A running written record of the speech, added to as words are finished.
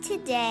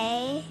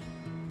today?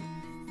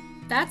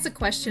 That's a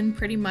question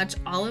pretty much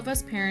all of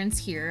us parents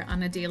hear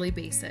on a daily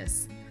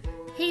basis.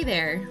 Hey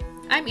there,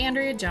 I'm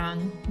Andrea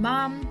Jung,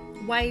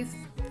 mom, wife,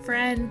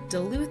 friend,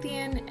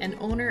 Duluthian, and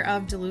owner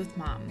of Duluth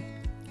Mom.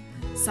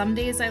 Some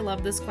days I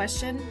love this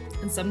question,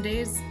 and some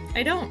days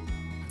I don't.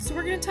 So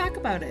we're going to talk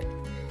about it.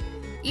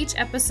 Each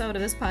episode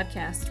of this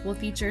podcast will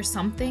feature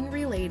something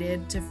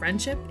related to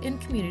friendship and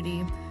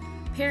community,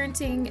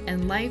 parenting,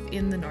 and life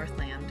in the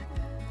Northland.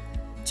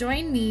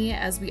 Join me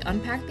as we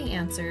unpack the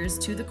answers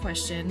to the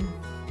question,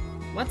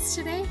 what's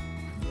today?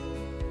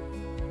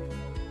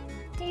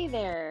 Hey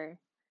there.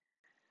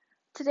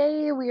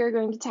 Today we are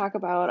going to talk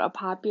about a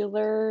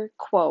popular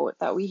quote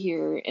that we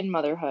hear in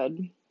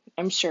motherhood.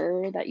 I'm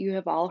sure that you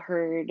have all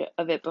heard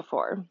of it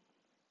before.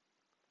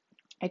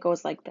 It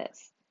goes like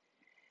this.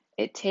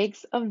 It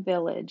takes a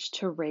village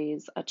to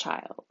raise a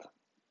child.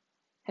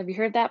 Have you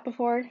heard that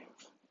before?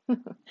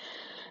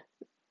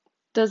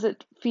 Does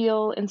it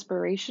feel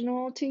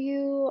inspirational to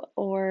you,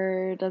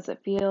 or does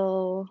it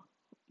feel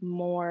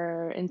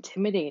more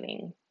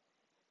intimidating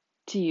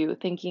to you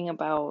thinking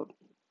about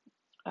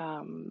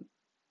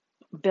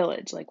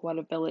village, like what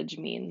a village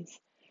means?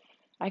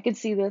 I could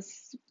see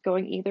this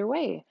going either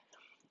way.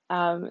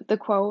 The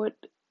quote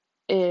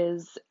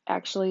is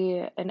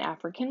actually an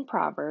African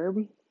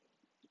proverb,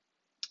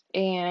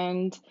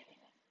 and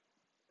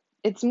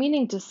it's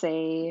meaning to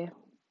say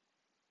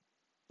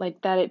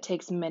like that it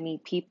takes many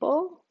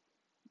people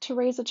to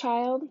raise a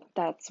child.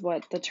 That's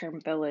what the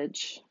term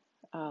village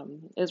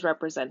is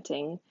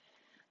representing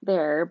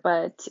there.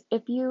 But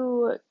if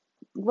you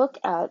look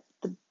at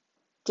the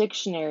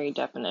dictionary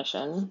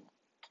definition,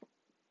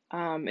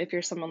 if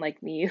you're someone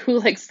like me who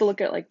likes to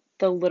look at like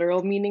the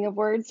literal meaning of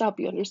words to help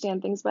you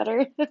understand things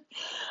better,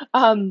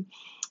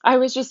 I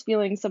was just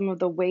feeling some of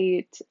the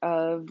weight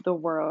of the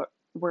word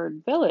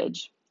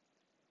village.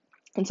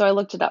 And so I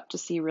looked it up to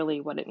see really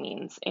what it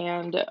means.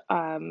 And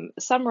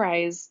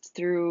summarized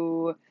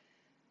through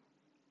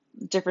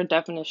different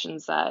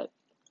definitions that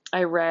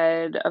I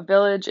read, a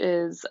village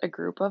is a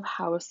group of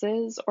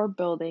houses or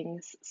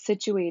buildings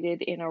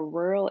situated in a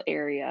rural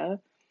area.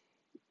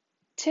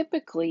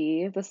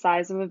 Typically, the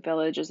size of a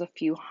village is a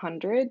few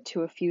hundred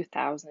to a few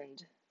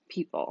thousand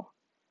people.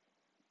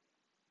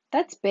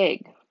 That's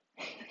big.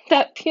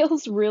 That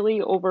feels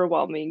really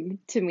overwhelming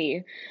to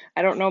me.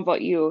 I don't know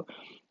about you,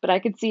 but I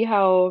could see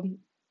how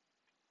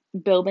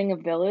building a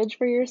village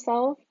for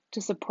yourself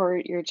to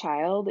support your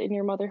child in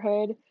your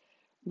motherhood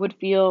would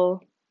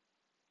feel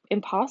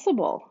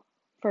impossible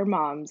for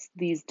moms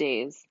these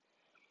days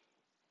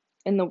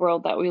in the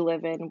world that we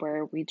live in,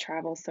 where we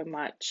travel so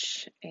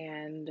much.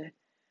 And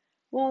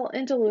well,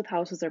 in Duluth,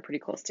 houses are pretty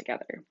close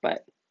together,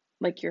 but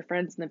like your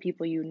friends and the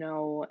people you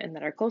know and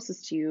that are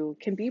closest to you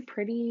can be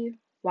pretty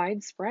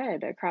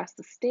widespread across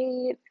the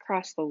state,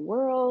 across the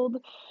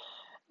world.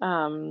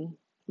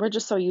 We're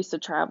just so used to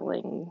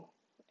traveling,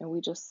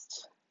 and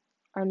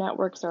our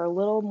networks are a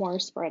little more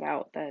spread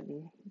out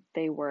than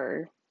they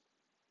were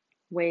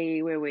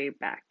way, way, way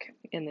back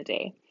in the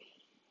day.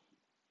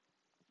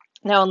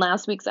 Now, in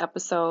last week's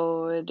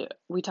episode,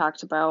 we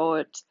talked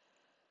about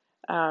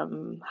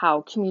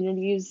how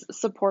communities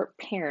support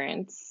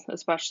parents,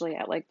 especially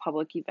at like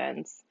public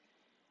events,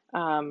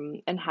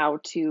 and how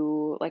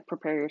to like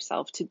prepare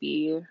yourself to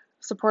be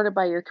supported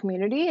by your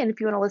community. And if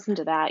you want to listen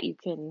to that, you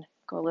can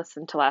go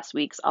listen to last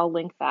week's. I'll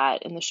link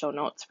that in the show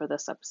notes for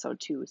this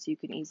episode too, so you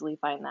can easily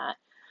find that.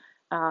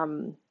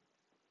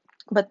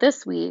 But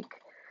this week,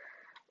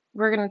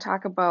 we're going to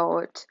talk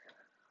about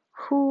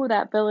who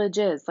that village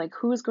is, like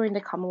who's going to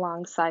come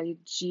alongside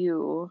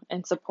you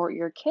and support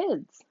your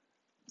kids.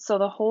 So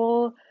the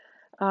whole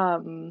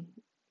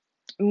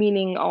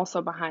meaning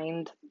also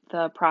behind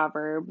the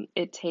proverb,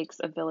 it takes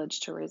a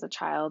village to raise a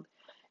child,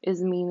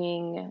 is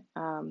meaning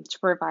to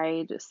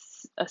provide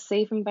a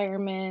safe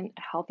environment,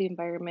 a healthy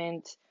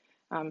environment,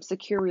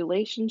 secure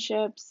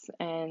relationships,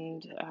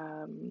 and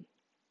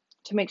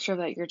to make sure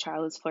that your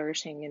child is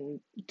flourishing and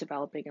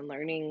developing and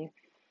learning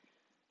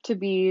to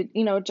be,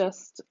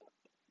 just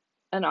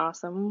an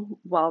awesome,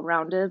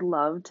 well-rounded,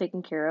 loved,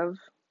 taken care of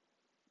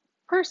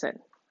person.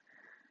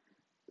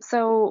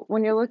 So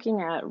when you're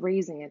looking at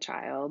raising a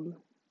child,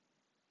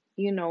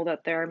 you know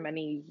that there are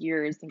many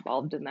years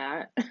involved in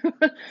that.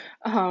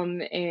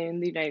 In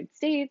the United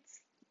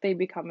States, they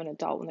become an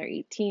adult when they're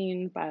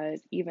 18, but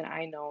even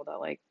I know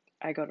that like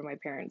I go to my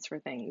parents for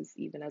things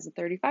even as a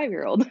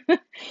 35-year-old.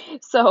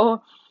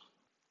 So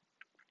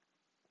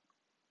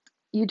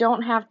you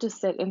don't have to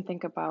sit and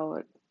think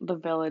about the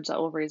village that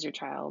will raise your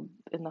child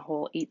in the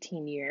whole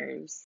 18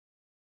 years.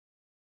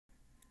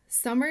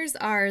 Summers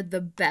are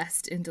the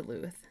best in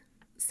Duluth.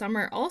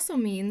 Summer also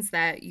means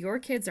that your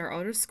kids are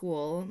out of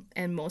school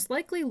and most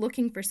likely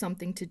looking for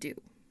something to do.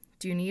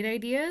 Do you need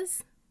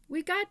ideas?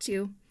 We got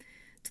you.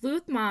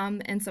 Duluth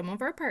Mom and some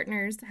of our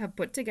partners have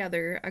put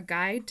together a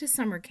guide to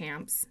summer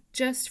camps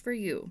just for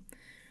you.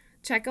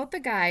 Check out the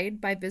guide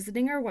by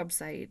visiting our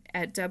website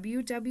at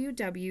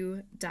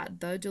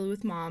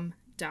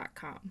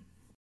www.theduluthmom.com.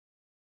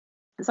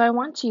 So I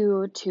want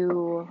you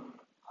to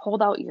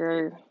hold out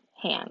your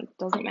hand.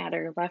 Doesn't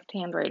matter, left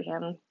hand, right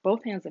hand,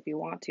 both hands if you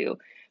want to,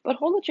 but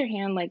hold out your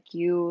hand like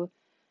you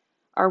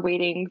are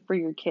waiting for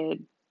your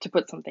kid to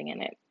put something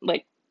in it,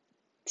 like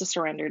to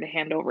surrender, to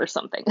hand over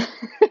something.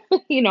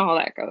 You know how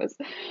that goes.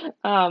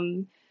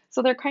 Um,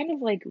 so they're kind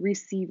of like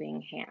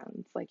receiving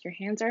hands. Like your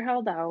hands are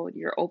held out,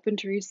 you're open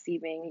to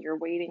receiving, you're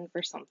waiting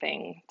for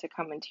something to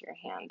come into your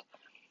hand.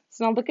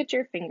 So now look at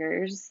your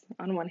fingers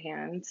on one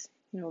hand.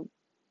 You know,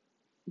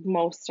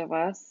 most of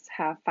us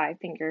have 5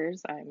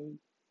 fingers. I'm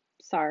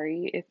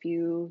sorry if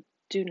you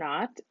do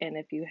not, and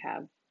if you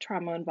have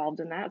trauma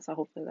involved in that. So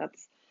hopefully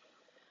that's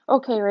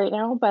okay right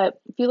now. But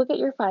if you look at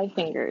your 5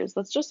 fingers,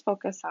 let's just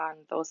focus on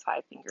those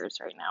 5 fingers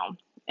right now.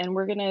 And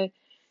we're going to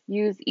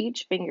use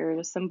each finger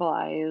to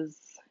symbolize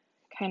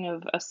kind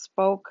of a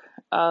spoke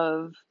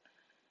of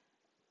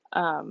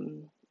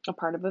a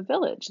part of a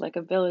village, like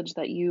a village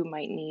that you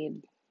might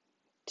need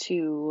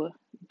to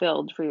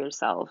build for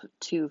yourself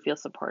to feel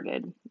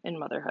supported in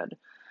motherhood.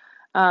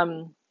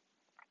 Um,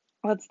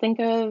 let's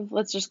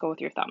just go with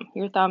your thumb.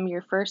 Your thumb,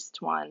 your first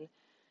one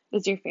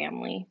is your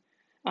family.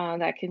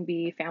 That can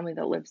be family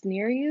that lives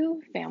near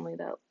you, family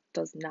that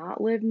does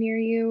not live near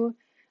you.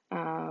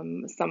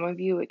 Some of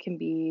you, it can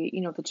be,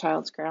 the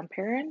child's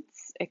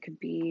grandparents. It could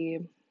be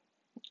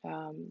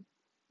um,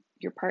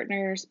 your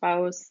partner,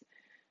 spouse,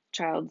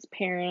 child's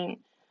parent.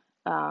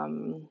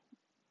 Um,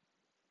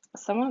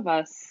 some of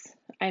us,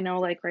 I know,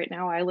 like right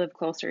now, I live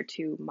closer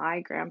to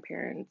my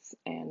grandparents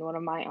and one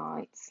of my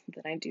aunts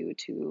than I do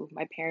to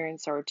my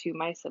parents or to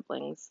my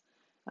siblings,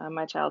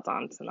 my child's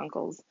aunts and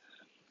uncles.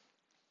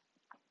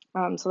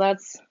 So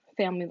that's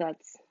family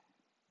that's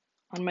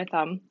on my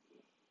thumb.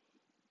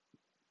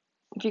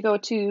 If you go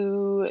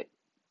to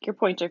your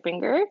pointer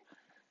finger,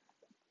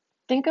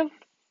 think of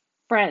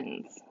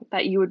friends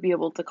that you would be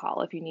able to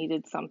call if you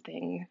needed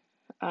something.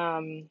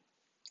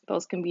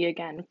 Those can be,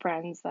 again,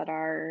 friends that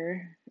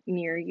are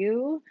near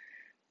you.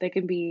 They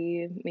can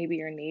be maybe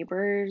your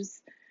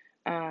neighbors.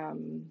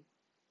 Um,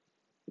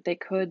 they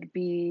could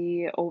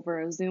be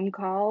over a Zoom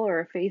call or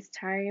a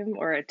FaceTime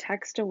or a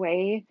text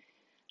away.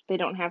 They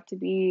don't have to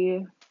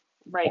be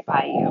right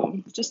by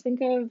you. Just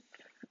think of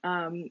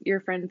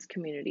your friends'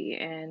 community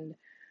and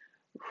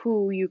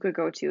who you could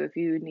go to if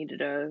you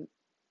needed a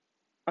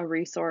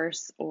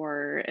resource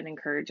or an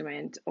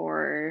encouragement,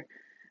 or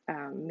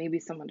maybe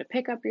someone to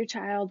pick up your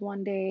child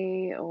one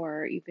day,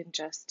 or even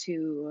just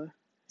to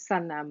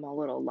send them a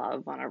little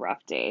love on a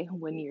rough day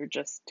when you're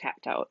just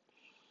tapped out.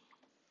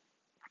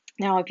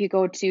 Now, if you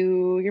go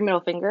to your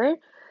middle finger,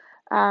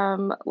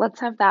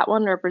 let's have that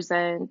one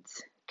represent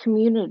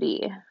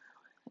community.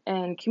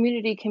 And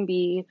community can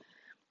be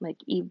like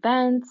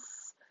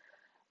events.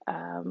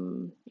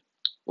 Um,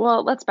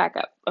 well, let's back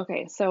up.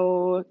 Okay,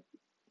 so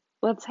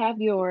let's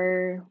have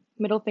your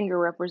middle finger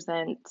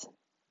represent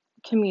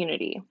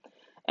community.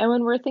 And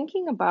when we're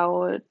thinking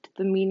about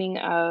the meaning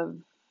of,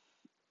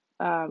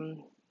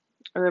 um,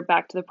 or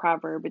back to the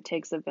proverb, it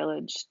takes a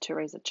village to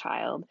raise a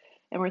child,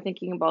 and we're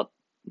thinking about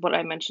what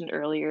I mentioned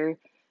earlier,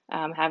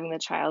 having the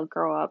child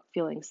grow up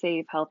feeling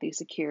safe, healthy,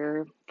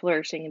 secure,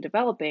 flourishing, and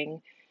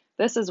developing,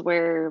 this is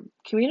where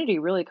community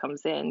really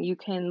comes in. You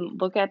can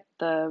look at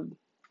the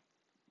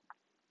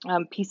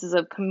pieces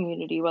of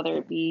community, whether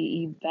it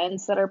be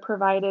events that are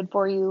provided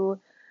for you,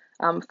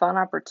 fun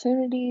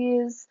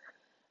opportunities.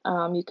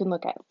 You can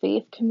look at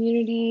faith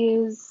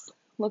communities,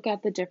 look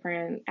at the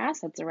different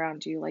assets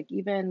around you, like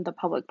even the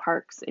public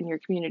parks in your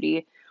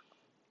community.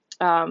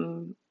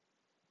 Um,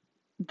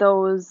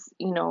 those,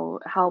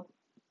 help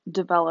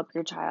develop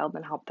your child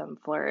and help them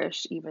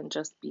flourish. Even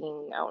just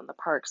being out in the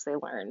parks, they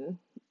learn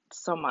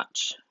so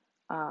much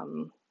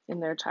in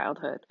their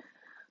childhood.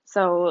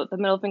 So the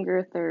middle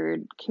finger,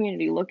 third,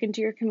 community. Look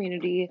into your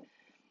community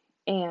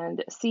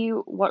and see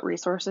what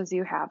resources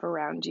you have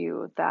around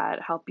you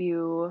that help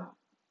you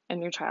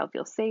and your child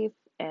feel safe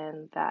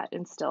and that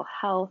instill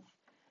health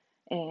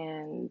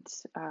and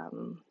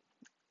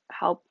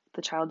help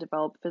the child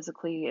develop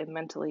physically and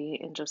mentally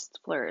and just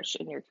flourish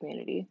in your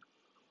community.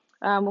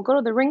 We'll go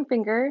to the ring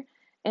finger,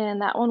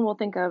 and that one we'll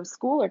think of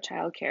school or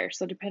childcare.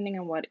 So depending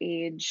on what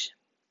age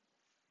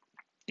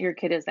your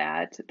kid is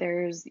at,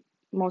 there's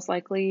most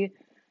likely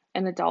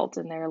an adult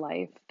in their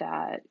life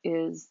that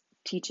is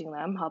teaching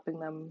them, helping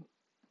them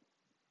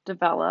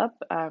develop,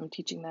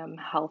 teaching them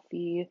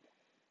healthy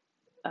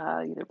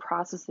either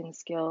processing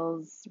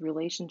skills,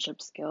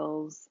 relationship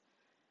skills,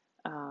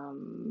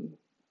 um,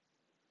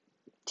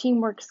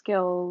 teamwork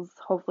skills.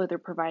 Hopefully, they're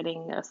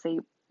providing a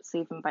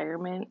safe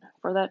environment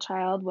for that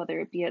child, whether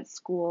it be at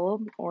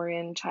school or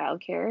in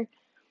childcare.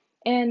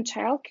 And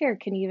childcare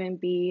can even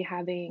be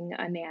having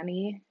a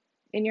nanny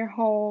in your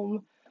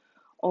home,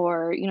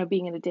 or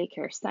being in a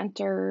daycare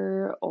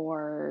center,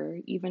 or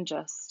even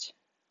just,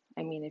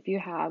 if you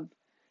have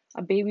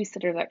a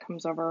babysitter that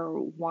comes over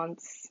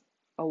once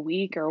a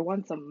week or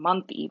once a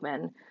month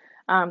even,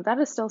 that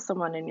is still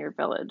someone in your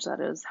village that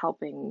is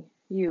helping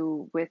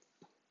you with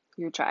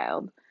your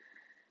child.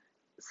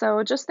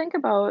 So just think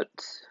about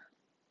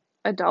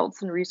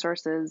adults and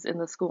resources in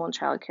the school and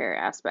childcare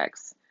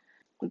aspects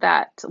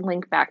that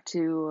link back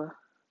to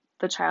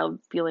the child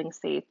feeling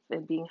safe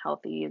and being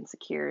healthy and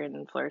secure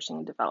and flourishing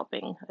and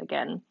developing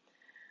again.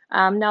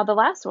 Now, the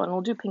last one,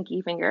 we'll do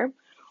pinky finger.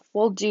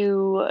 We'll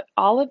do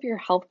all of your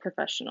health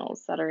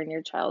professionals that are in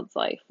your child's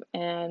life.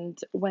 And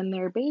when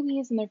they're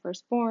babies and they're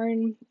first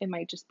born, it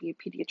might just be a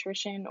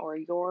pediatrician or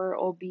your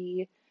OB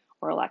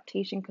or a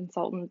lactation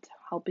consultant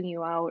helping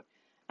you out.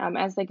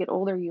 As they get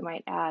older, you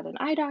might add an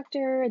eye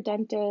doctor, a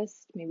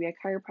dentist, maybe a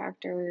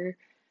chiropractor.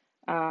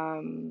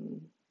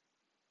 And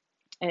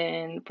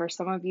for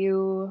some of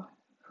you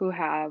who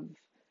have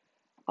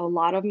a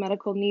lot of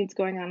medical needs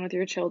going on with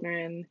your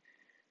children,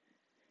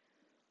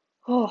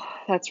 oh,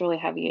 that's really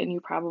heavy, and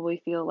you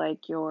probably feel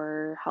like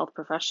your health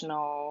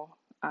professional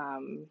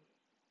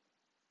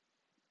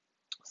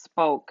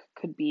spoke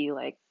could be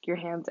like your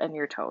hands and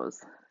your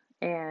toes.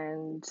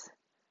 And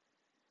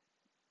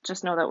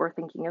just know that we're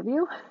thinking of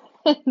you,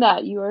 and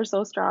that you are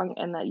so strong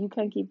and that you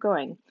can keep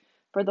going.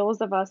 For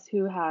those of us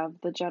who have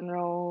the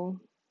general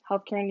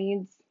healthcare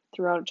needs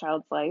throughout a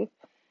child's life,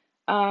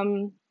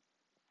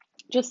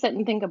 just sit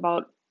and think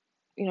about,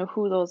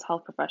 who those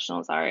health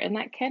professionals are. And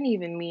that can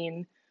even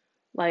mean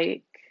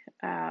like,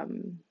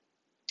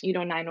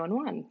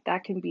 911.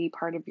 That can be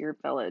part of your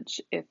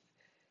village if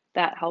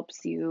that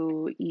helps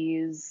you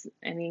ease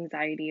any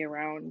anxiety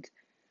around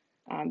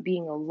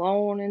being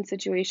alone in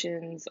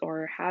situations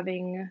or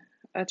having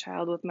a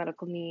child with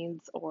medical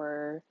needs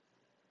or,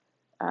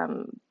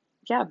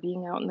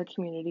 being out in the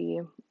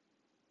community.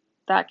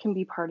 That can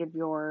be part of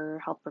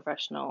your health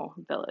professional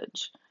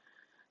village.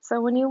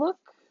 So when you look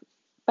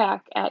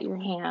back at your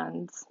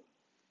hands,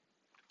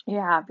 you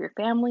have your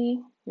family,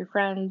 your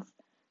friends,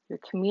 your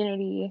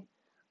community,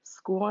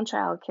 school and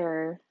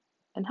childcare,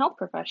 and health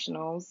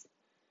professionals.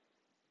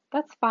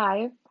 That's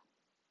 5.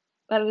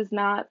 That is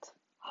not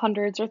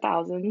hundreds or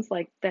thousands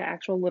like the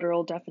actual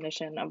literal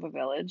definition of a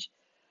village.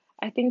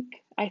 I think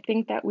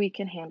that we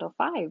can handle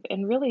 5.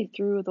 And really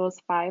through those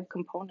 5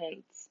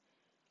 components,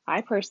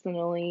 I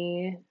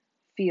personally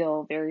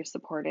feel very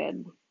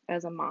supported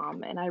as a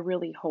mom, and I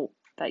really hope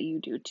that you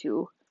do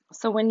too.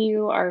 So when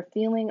you are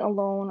feeling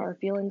alone or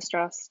feeling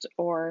stressed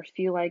or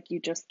feel like you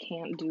just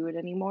can't do it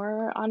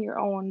anymore on your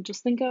own,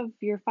 just think of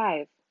your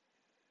 5.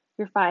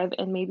 Your 5,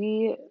 and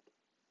maybe,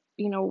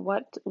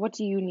 what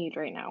do you need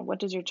right now? What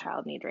does your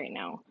child need right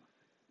now?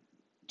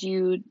 Do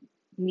you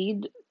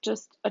need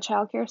just a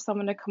childcare,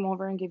 someone to come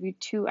over and give you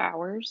 2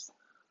 hours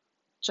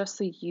just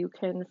so you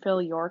can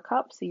fill your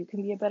cup, so you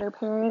can be a better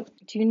parent?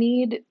 Do you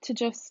need to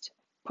just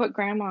put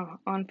grandma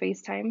on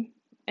FaceTime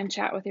and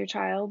chat with your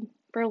child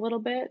for a little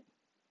bit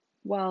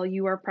while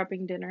you are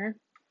prepping dinner?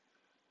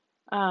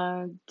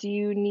 Do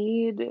you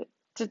need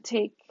to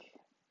take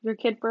your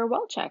kid for a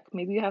well check?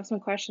 Maybe you have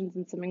some questions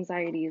and some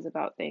anxieties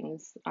about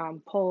things.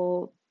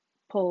 Pull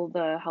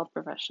the health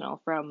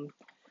professional from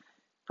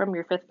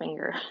your 5th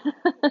finger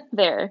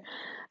there.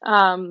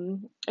 Are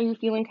you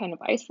feeling kind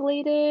of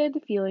isolated,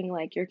 feeling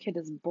like your kid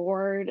is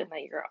bored and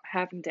that you're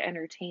having to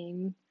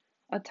entertain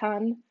a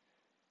ton?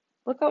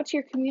 Look out to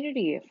your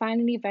community.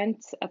 Find an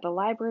event at the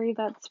library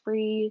that's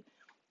free.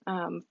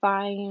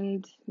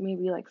 Find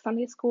maybe like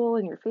Sunday school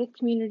in your faith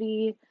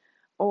community,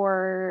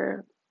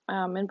 or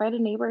invite a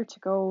neighbor to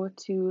go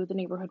to the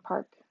neighborhood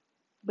park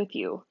with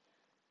you.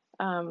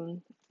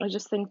 I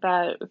just think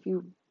that if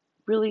you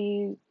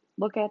really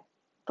look at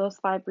those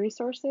 5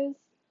 resources,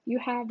 you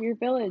have your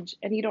village,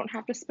 and you don't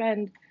have to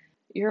spend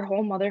your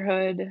whole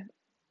motherhood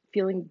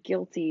feeling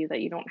guilty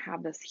that you don't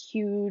have this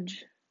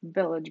huge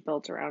village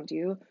built around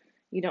you.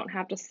 You don't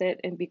have to sit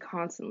and be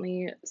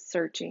constantly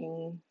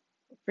searching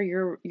for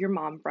your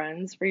mom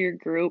friends, for your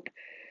group.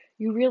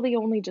 You really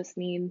only just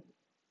need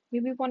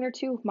maybe 1 or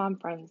 2 mom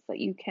friends that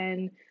you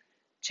can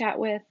chat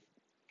with,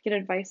 get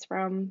advice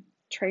from,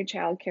 trade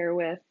childcare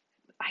with.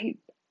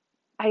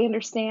 I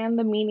understand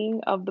the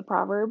meaning of the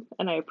proverb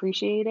and I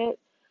appreciate it,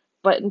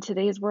 but in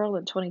today's world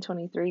in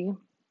 2023,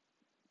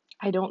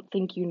 I don't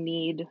think you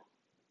need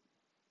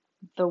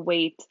the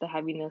weight, the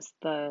heaviness,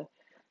 the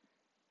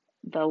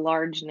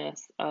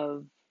largeness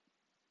of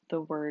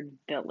the word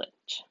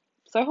village.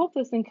 So I hope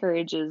this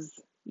encourages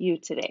you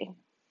today.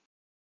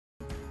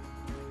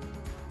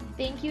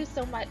 Thank you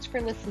so much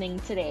for listening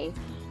today.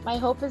 My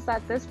hope is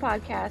that this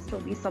podcast will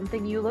be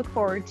something you look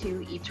forward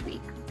to each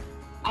week.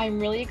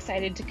 I'm really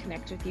excited to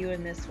connect with you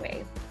in this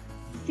way.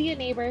 See you,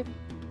 neighbor.